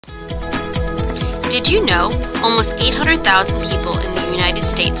Did you know almost 800,000 people in the United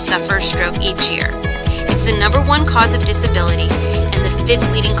States suffer stroke each year? It's the #1 cause of disability and the 5th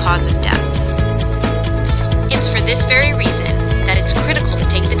leading cause of death. It's for this very reason that it's critical to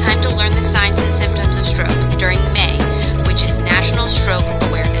take the time to learn the signs and symptoms of stroke during May, which is National Stroke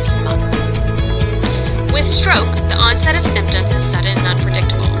Awareness Month. With stroke, the onset of symptoms is sudden and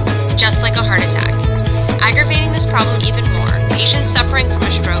unpredictable, just like a heart attack. Aggravating this problem even more, patients suffering from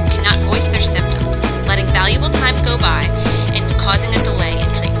a stroke cannot voice their symptoms, letting valuable time go by and causing a delay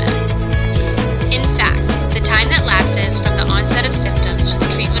in treatment. In fact, the time that lapses from the onset of symptoms to the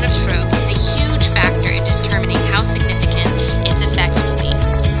treatment of stroke is a huge factor in determining how significant its effects will be.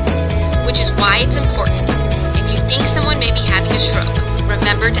 Which is why it's important, if you think someone may be having a stroke,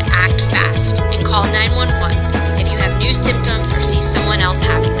 remember to act fast and call 911 if you have new symptoms or see someone else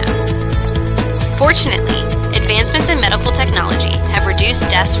having them. Fortunately, advancements in medical technology have reduced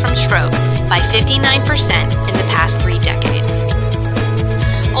deaths from stroke by 59% in the past 3 decades.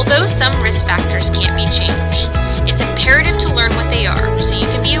 Although some risk factors can't be changed, it's imperative to learn what they are so you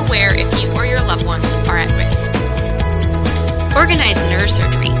can be aware if you or your loved ones are at risk. Organized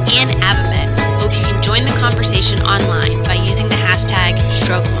Neurosurgery and AvaMed hope you can join the conversation online by using the hashtag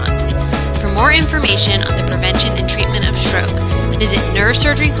 #StrokeMonth. For more information on the prevention and treatment of stroke, visit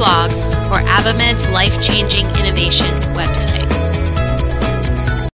Neurosurgery blog or AvaMed's life-changing innovation website.